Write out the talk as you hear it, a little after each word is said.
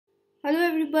Hello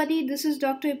everybody, this is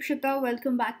Dr. Ipshita.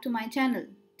 Welcome back to my channel.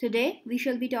 Today we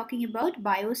shall be talking about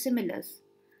biosimilars.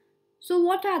 So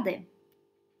what are they?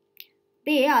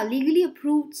 They are legally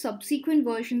approved subsequent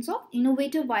versions of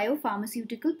innovative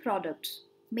biopharmaceutical products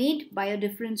made by a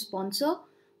different sponsor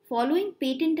following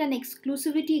patent and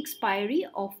exclusivity expiry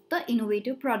of the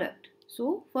innovative product.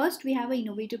 So first we have an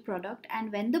innovative product,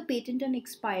 and when the patent and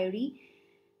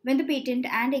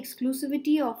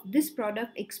exclusivity of this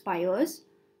product expires,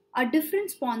 a different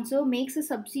sponsor makes a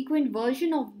subsequent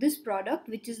version of this product,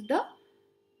 which is the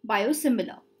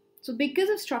biosimilar. So because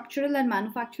of structural and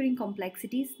manufacturing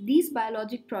complexities, these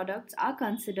biologic products are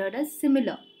considered as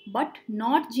similar but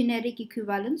not generic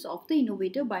equivalents of the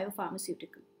innovative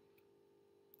biopharmaceutical.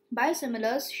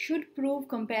 Biosimilars should prove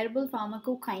comparable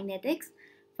pharmacokinetics,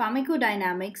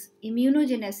 pharmacodynamics,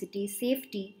 immunogenicity,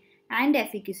 safety, and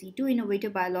efficacy to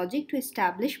innovative biologic to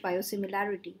establish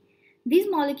biosimilarity.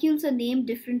 These molecules are named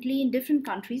differently in different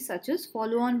countries, such as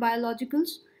follow-on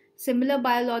biologicals, similar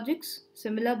biologics,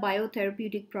 similar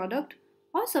biotherapeutic product,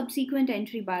 or subsequent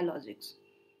entry biologics.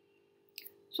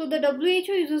 So the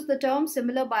WHO uses the term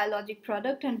similar biologic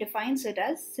product and defines it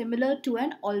as similar to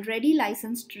an already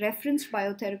licensed referenced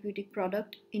biotherapeutic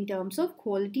product in terms of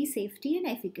quality, safety, and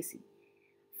efficacy.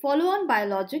 Follow-on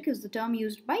biologic is the term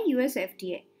used by US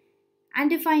FDA and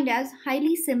defined as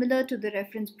highly similar to the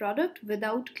reference product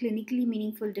without clinically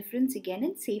meaningful difference again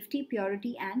in safety,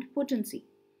 purity, and potency.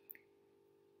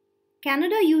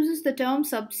 Canada uses the term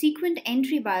subsequent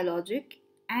entry biologic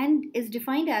and is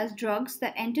defined as drugs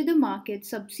that enter the market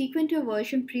subsequent to a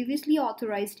version previously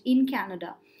authorized in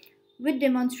Canada with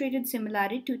demonstrated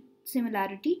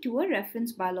similarity to a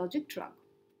reference biologic drug.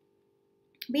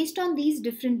 Based on these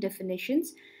different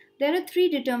definitions, there are three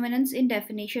determinants in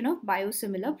definition of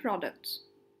biosimilar products.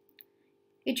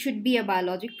 It should be a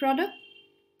biologic product.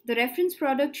 The reference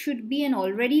product should be an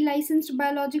already licensed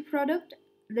biologic product.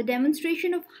 The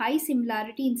demonstration of high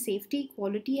similarity in safety,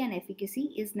 quality, and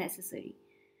efficacy is necessary.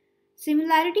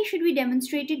 Similarity should be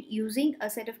demonstrated using a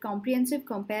set of comprehensive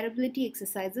comparability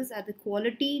exercises at the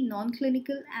quality,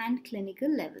 non-clinical, and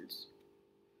clinical levels.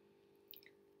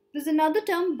 There's another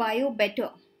term,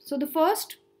 bio-better. So the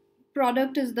first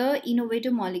product is the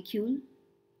innovative molecule.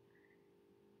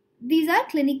 These are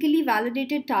clinically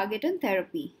validated target and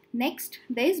therapy. Next,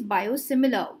 there is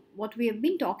biosimilar, what we have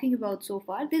been talking about so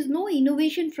far. There's no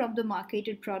innovation from the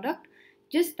marketed product,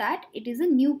 just that it is a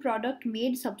new product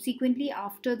made subsequently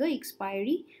after the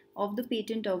expiry of the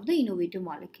patent of the innovative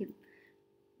molecule.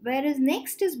 Whereas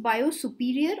next is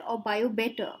biosuperior or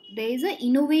bio-better. There is an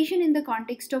innovation in the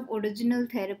context of original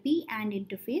therapy and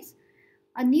interface.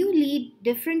 A new lead,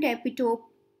 different epitope,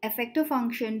 effector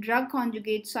function, drug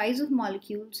conjugate, size of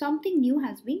molecule, something new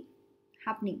has been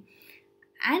happening.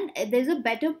 And there's a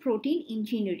better protein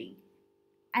engineering.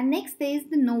 And next there is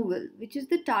the novel, which is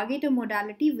the target or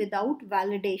modality without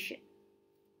validation.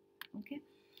 Okay.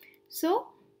 So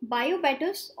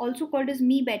bio-betters, also called as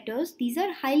me-betters, these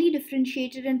are highly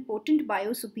differentiated and potent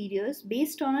biosuperiors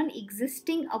based on an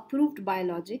existing approved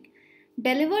biologic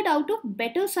delivered out of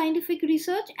better scientific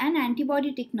research and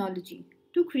antibody technology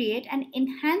to create an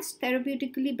enhanced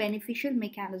therapeutically beneficial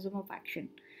mechanism of action.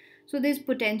 So there's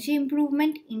potential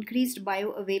improvement, increased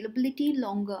bioavailability,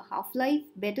 longer half-life,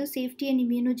 better safety and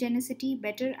immunogenicity,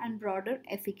 better and broader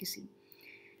efficacy.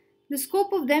 The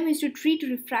scope of them is to treat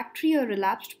refractory or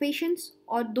relapsed patients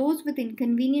or those with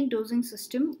inconvenient dosing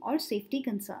system or safety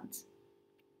concerns.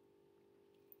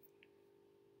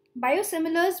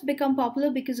 Biosimilars become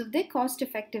popular because of their cost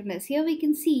effectiveness. Here we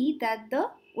can see that the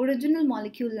original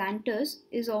molecule Lantus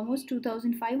is almost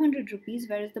 2,500 rupees,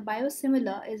 whereas the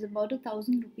biosimilar is about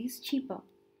 1,000 rupees cheaper.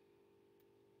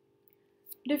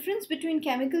 Difference between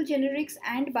chemical generics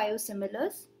and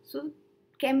biosimilars. So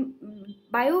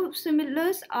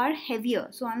biosimilars are heavier.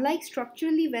 So unlike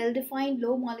structurally well-defined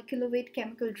low molecular weight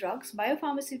chemical drugs,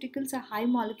 biopharmaceuticals are high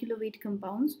molecular weight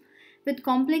compounds with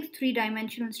complex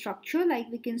three-dimensional structure. Like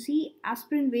we can see,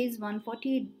 aspirin weighs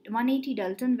 180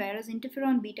 Dalton, whereas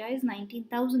interferon beta is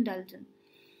 19,000 Dalton.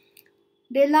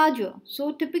 They're larger.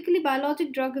 So typically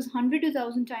biologic drug is 100 to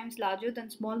 1,000 times larger than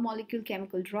small molecule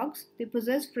chemical drugs. They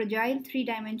possess fragile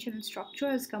three-dimensional structure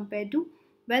as compared to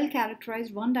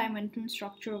well-characterized one-dimensional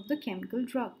structure of the chemical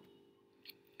drug.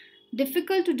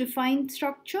 Difficult to define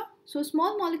structure. So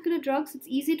small molecular drugs, it's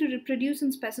easy to reproduce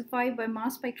and specify by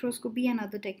mass spectroscopy and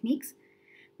other techniques,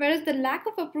 whereas the lack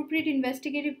of appropriate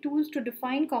investigative tools to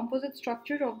define composite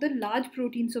structure of the large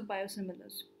proteins of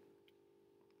biosimilars.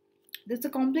 There's a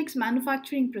complex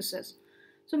manufacturing process.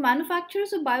 So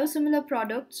manufacturers of biosimilar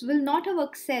products will not have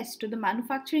access to the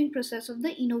manufacturing process of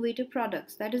the innovative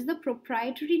products. That is, the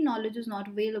proprietary knowledge is not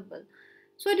available.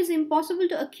 So it is impossible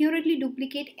to accurately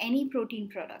duplicate any protein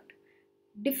product.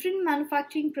 Different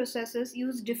manufacturing processes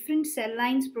use different cell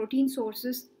lines, protein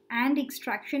sources, and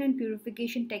extraction and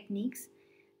purification techniques,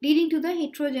 leading to the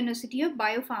heterogeneity of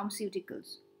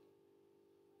biopharmaceuticals.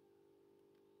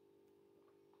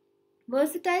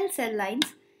 Versatile cell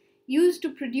lines used to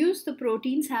produce the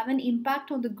proteins have an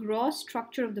impact on the gross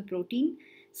structure of the protein.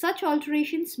 Such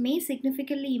alterations may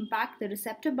significantly impact the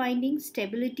receptor binding,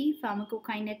 stability,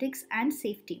 pharmacokinetics, and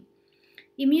safety.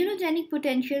 Immunogenic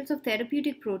potentials of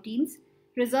therapeutic proteins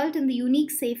result in the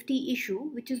unique safety issue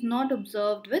which is not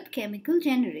observed with chemical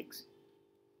generics.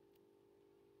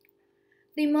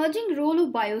 The emerging role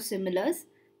of biosimilars,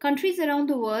 countries around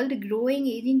the world, growing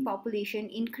aging population,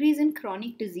 increase in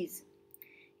chronic disease.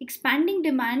 Expanding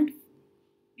demand,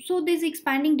 so there's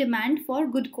expanding demand for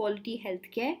good quality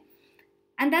healthcare,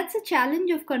 and that's a challenge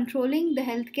of controlling the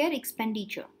healthcare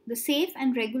expenditure. The safe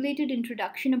and regulated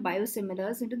introduction of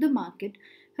biosimilars into the market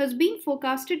has been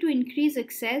forecasted to increase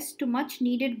access to much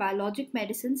needed biologic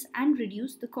medicines and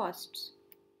reduce the costs.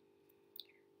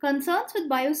 Concerns with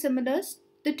biosimilars: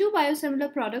 the two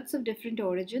biosimilar products of different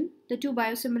origin, the two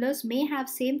biosimilars may have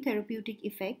same therapeutic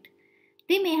effect,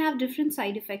 they may have different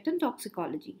side effect and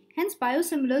toxicology. Hence,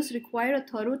 biosimilars require a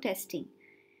thorough testing.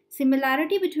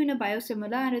 Similarity between a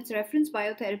biosimilar and its reference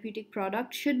biotherapeutic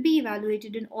product should be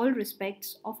evaluated in all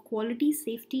respects of quality,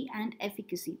 safety, and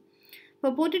efficacy.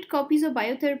 Purported copies of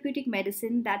biotherapeutic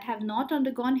medicine that have not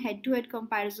undergone head-to-head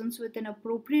comparisons with an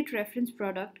appropriate reference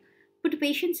product put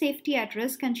patient safety at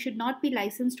risk and should not be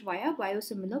licensed via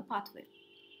biosimilar pathway.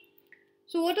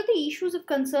 So what are the issues of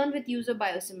concern with use of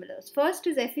biosimilars? First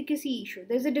is efficacy issue.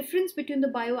 There's a difference between the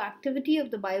bioactivity of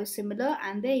the biosimilar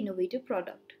and their innovative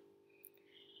product.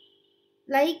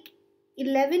 Like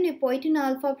 11 epoetin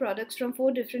alpha products from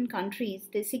 4 different countries,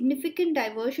 there's significant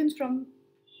diversions from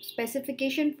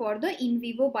specification for the in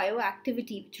vivo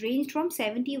bioactivity, which ranged from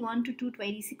 71 to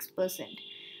 226%.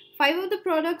 5 of the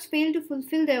products failed to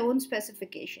fulfill their own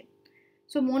specification.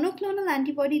 So monoclonal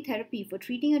antibody therapy for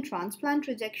treating a transplant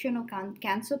rejection or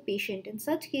cancer patient, in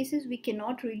such cases we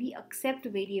cannot really accept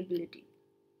variability.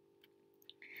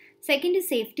 Second is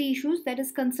safety issues, that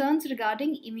is concerns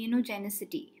regarding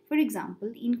immunogenicity. For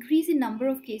example, increase in number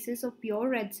of cases of pure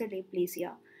red cell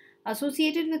aplasia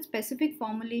associated with specific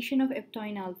formulation of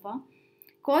eptoin alpha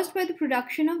caused by the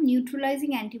production of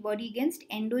neutralizing antibody against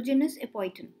endogenous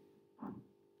epoetin.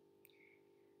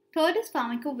 Third is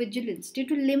pharmacovigilance. Due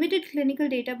to limited clinical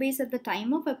database at the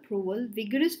time of approval,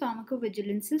 vigorous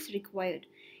pharmacovigilance is required.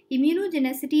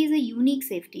 Immunogenicity is a unique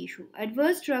safety issue.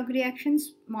 Adverse drug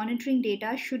reactions monitoring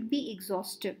data should be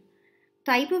exhaustive.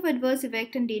 Type of adverse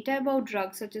effect and data about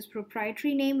drugs such as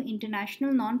proprietary name,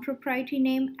 international non-proprietary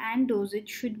name, and dosage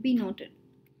should be noted.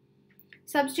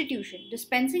 Substitution.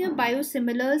 Dispensing of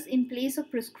biosimilars in place of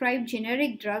prescribed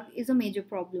generic drug is a major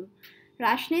problem.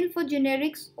 Rationale for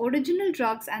generics: original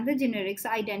drugs and the generics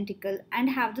are identical and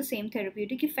have the same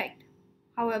therapeutic effect.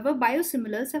 However,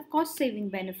 biosimilars have cost-saving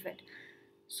benefit.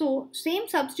 So, same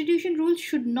substitution rules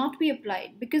should not be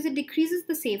applied because it decreases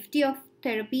the safety of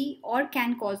therapy or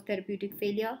can cause therapeutic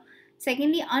failure.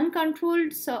 Secondly,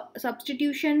 uncontrolled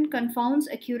substitution confounds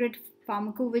accurate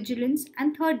pharmacovigilance.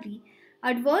 And thirdly,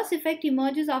 adverse effect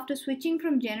emerges after switching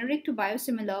from generic to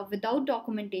biosimilar without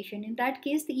documentation. In that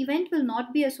case, the event will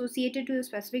not be associated to a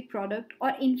specific product,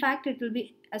 or in fact, it will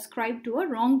be ascribed to a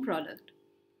wrong product.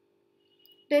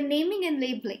 The naming and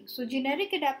labeling. So,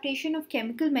 generic adaptation of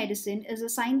chemical medicine is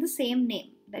assigned the same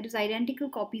name, that is, identical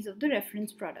copies of the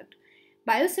reference product.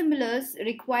 Biosimilars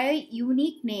require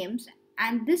unique names,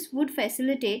 and this would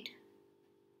facilitate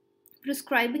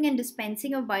prescribing and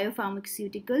dispensing of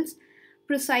biopharmaceuticals,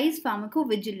 precise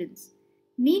pharmacovigilance.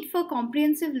 Need for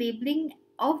comprehensive labeling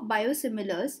of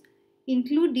biosimilars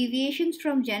include deviations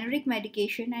from generic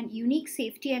medication and unique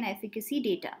safety and efficacy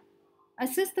data.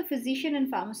 Assist the physician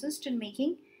and pharmacist in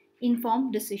making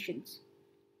informed decisions.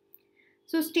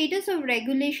 So, status of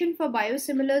regulation for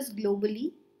biosimilars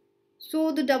globally.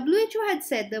 So, the WHO had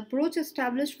said the approach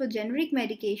established for generic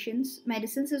medicines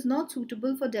is not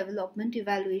suitable for development,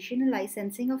 evaluation, and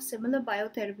licensing of similar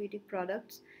biotherapeutic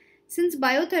products, since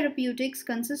biotherapeutics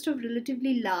consist of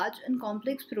relatively large and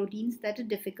complex proteins that are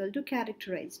difficult to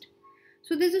characterize.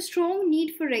 So there's a strong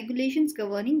need for regulations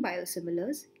governing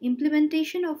biosimilars.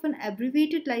 Implementation of an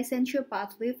abbreviated licensure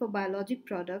pathway for biologic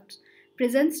products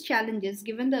presents challenges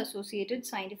given the associated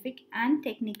scientific and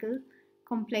technical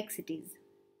complexities.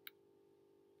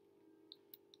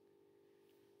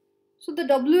 So the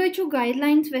WHO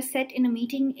guidelines were set in a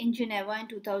meeting in Geneva in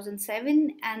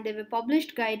 2007, and there were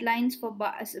published guidelines for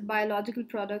biological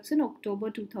products in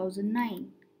October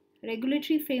 2009.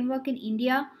 Regulatory framework in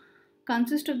India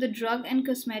Consist of the Drug and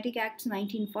Cosmetic Acts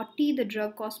 1940, the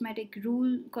Cosmetics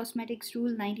Rule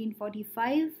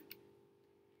 1945.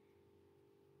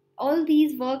 All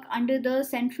these work under the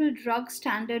Central Drug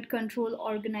Standard Control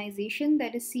Organization,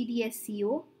 that is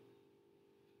CDSCO.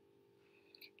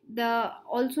 The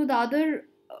other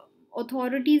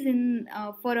authorities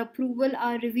for approval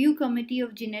are Review Committee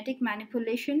of Genetic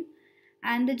Manipulation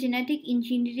and the Genetic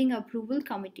Engineering Approval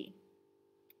Committee.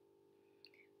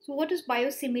 So what is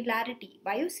biosimilarity?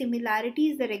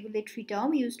 Biosimilarity is the regulatory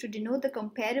term used to denote the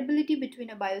comparability between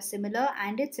a biosimilar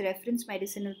and its reference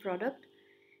medicinal product.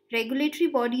 Regulatory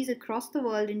bodies across the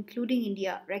world, including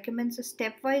India, recommends a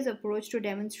stepwise approach to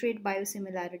demonstrate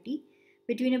biosimilarity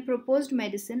between a proposed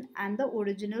medicine and the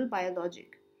original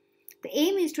biologic. The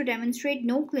aim is to demonstrate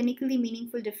no clinically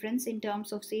meaningful difference in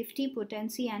terms of safety,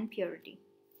 potency, and purity.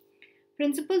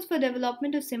 Principles for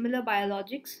development of similar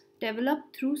biologics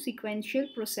developed through sequential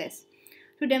process.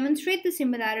 To demonstrate the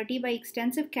similarity by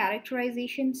extensive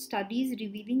characterization studies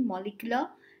revealing molecular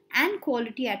and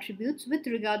quality attributes with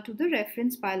regard to the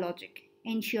reference biologic.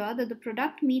 Ensure that the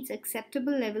product meets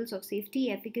acceptable levels of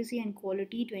safety, efficacy, and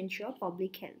quality to ensure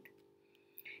public health.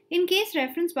 In case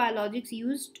reference biologics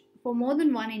used for more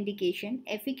than one indication,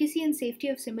 efficacy and safety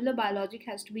of similar biologic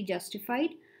has to be justified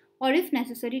or if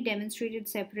necessary demonstrated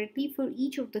separately for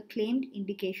each of the claimed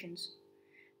indications.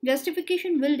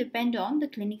 Justification will depend on the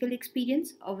clinical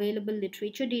experience, available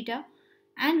literature data,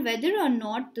 and whether or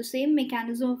not the same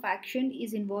mechanism of action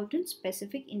is involved in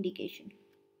specific indication.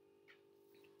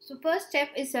 So first step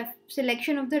is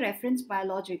selection of the reference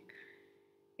biologic.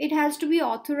 It has to be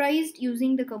authorized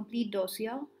using the complete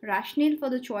dossier. Rationale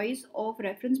for the choice of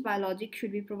reference biologic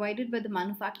should be provided by the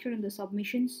manufacturer in the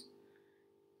submissions.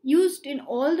 Used in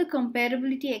all the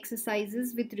comparability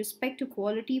exercises with respect to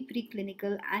quality,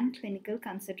 preclinical, and clinical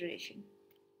consideration.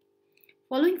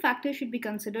 Following factors should be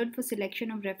considered for selection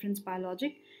of reference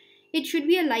biologic. It should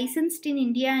be a licensed in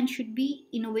India and should be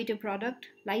innovative product,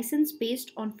 license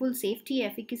based on full safety,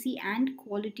 efficacy, and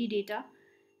quality data.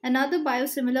 Another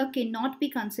biosimilar cannot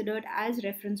be considered as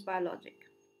reference biologic.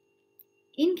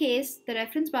 In case the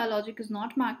reference biologic is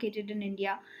not marketed in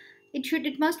India,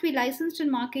 it must be licensed and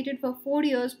marketed for 4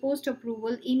 years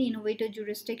post-approval in innovator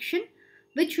jurisdiction,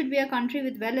 which should be a country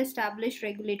with well-established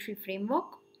regulatory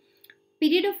framework.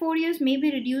 Period of 4 years may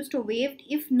be reduced or waived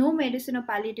if no medicine or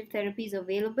palliative therapy is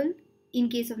available in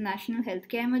case of national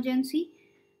healthcare emergency.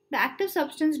 The active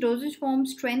substance, dosage form,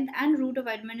 strength, and route of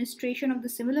administration of the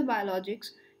similar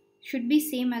biologics should be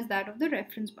same as that of the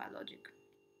reference biologic.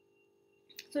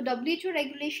 So WHO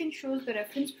regulation shows the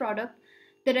reference product.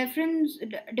 The reference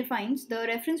defines the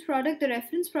reference product. The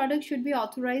reference product should be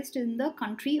authorized in the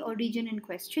country or region in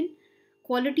question.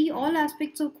 Quality, all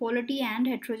aspects of quality and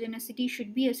heterogeneity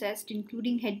should be assessed,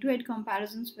 including head-to-head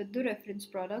comparisons with the reference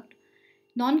product.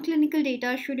 Non-clinical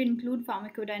data should include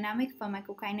pharmacodynamic,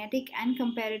 pharmacokinetic, and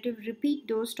comparative repeat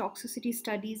dose toxicity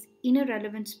studies in a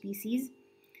relevant species.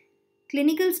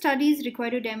 Clinical studies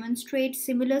require to demonstrate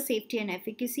similar safety and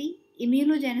efficacy.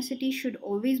 Immunogenicity should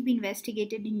always be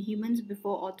investigated in humans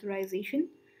before authorization.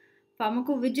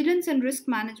 Pharmacovigilance and risk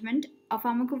management. A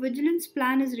pharmacovigilance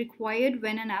plan is required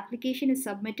when an application is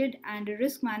submitted, and a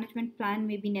risk management plan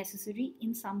may be necessary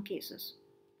in some cases.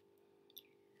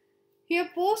 Here,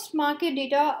 post-market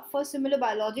data for similar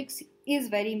biologics is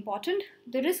very important.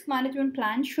 The risk management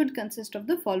plan should consist of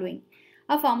the following: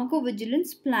 a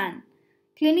pharmacovigilance plan.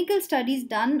 Clinical studies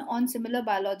done on similar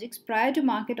biologics prior to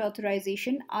market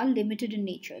authorization are limited in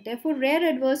nature. Therefore, rare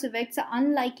adverse effects are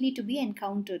unlikely to be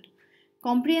encountered.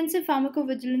 Comprehensive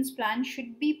pharmacovigilance plan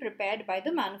should be prepared by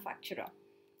the manufacturer.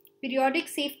 Periodic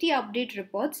safety update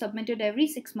reports submitted every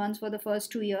 6 months for the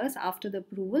first 2 years after the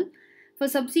approval. For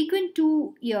subsequent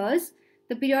 2 years,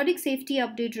 the periodic safety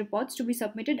update reports to be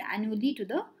submitted annually to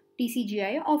the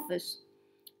TCGI office.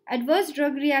 Adverse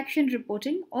drug reaction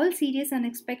reporting. All serious and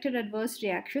unexpected adverse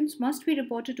reactions must be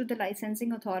reported to the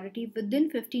licensing authority within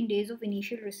 15 days of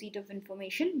initial receipt of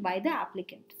information by the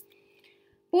applicant.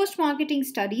 Post-marketing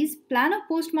studies. Plan of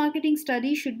post-marketing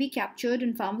studies should be captured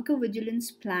in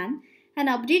pharmacovigilance plan. An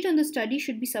update on the study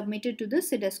should be submitted to the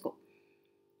CDSCO.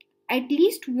 At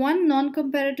least one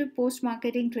non-comparative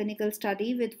post-marketing clinical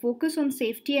study with focus on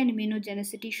safety and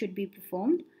immunogenicity should be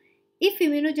performed. If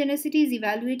immunogenicity is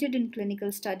evaluated in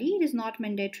clinical study, it is not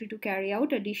mandatory to carry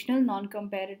out additional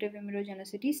non-comparative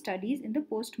immunogenicity studies in the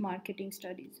post-marketing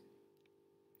studies.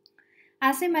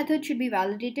 Assay method should be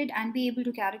validated and be able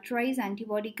to characterize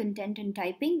antibody content and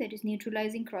typing, that is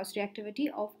neutralizing cross-reactivity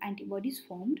of antibodies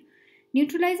formed.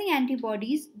 Neutralizing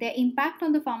antibodies, their impact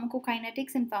on the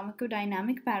pharmacokinetics and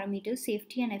pharmacodynamic parameters,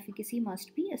 safety and efficacy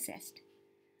must be assessed.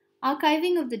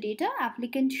 Archiving of the data.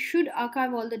 Applicant should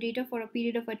archive all the data for a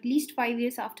period of at least 5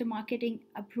 years after marketing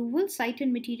approval. Site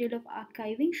and material of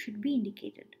archiving should be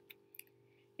indicated.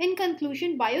 In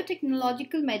conclusion,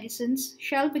 biotechnological medicines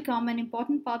shall become an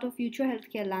important part of future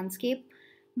healthcare landscape.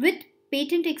 With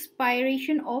patent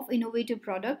expiration of innovative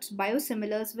products,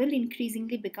 biosimilars will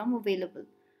increasingly become available.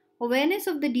 Awareness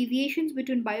of the deviations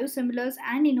between biosimilars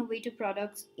and innovative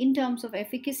products in terms of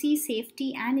efficacy,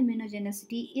 safety, and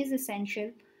immunogenicity is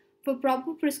essential for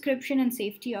proper prescription and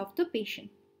safety of the patient.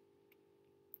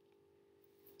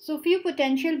 So, few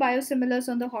potential biosimilars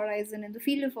on the horizon in the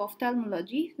field of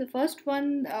ophthalmology. The first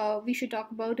one we should talk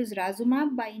about is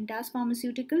Razormap by Indus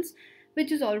Pharmaceuticals,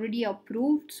 which is already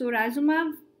approved. So,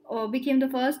 Razormap became the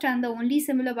first and the only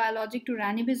similar biologic to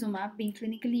ranibizumab being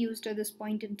clinically used at this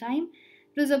point in time.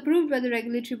 It was approved by the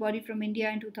regulatory body from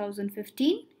India in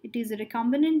 2015. It is a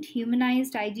recombinant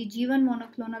humanized IgG1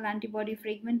 monoclonal antibody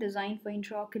fragment designed for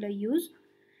intraocular use.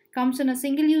 Comes in a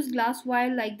single-use glass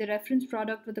vial like the reference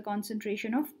product with a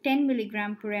concentration of 10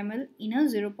 mg per ml in a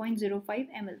 0.05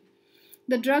 ml.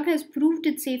 The drug has proved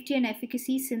its safety and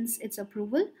efficacy since its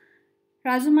approval.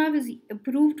 Razumab is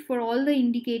approved for all the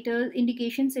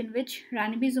indications in which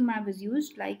ranibizumab is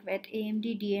used, like wet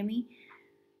AMD, DME,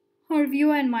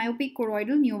 Horveo, and myopic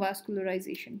choroidal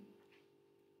neovascularization.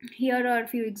 Here are a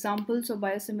few examples of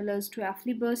biosimilars to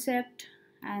aflibercept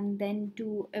and then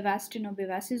to Avastin or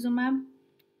bevacizumab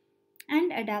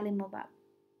and adalimumab.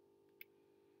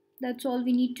 That's all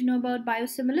we need to know about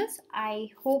biosimilars. I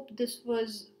hope this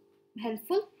was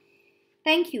helpful.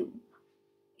 Thank you.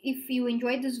 If you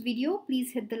enjoyed this video,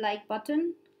 please hit the like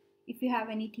button. If you have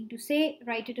anything to say,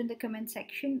 write it in the comment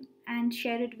section and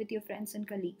share it with your friends and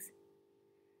colleagues.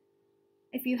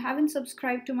 If you haven't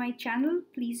subscribed to my channel,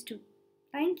 please do.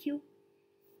 Thank you.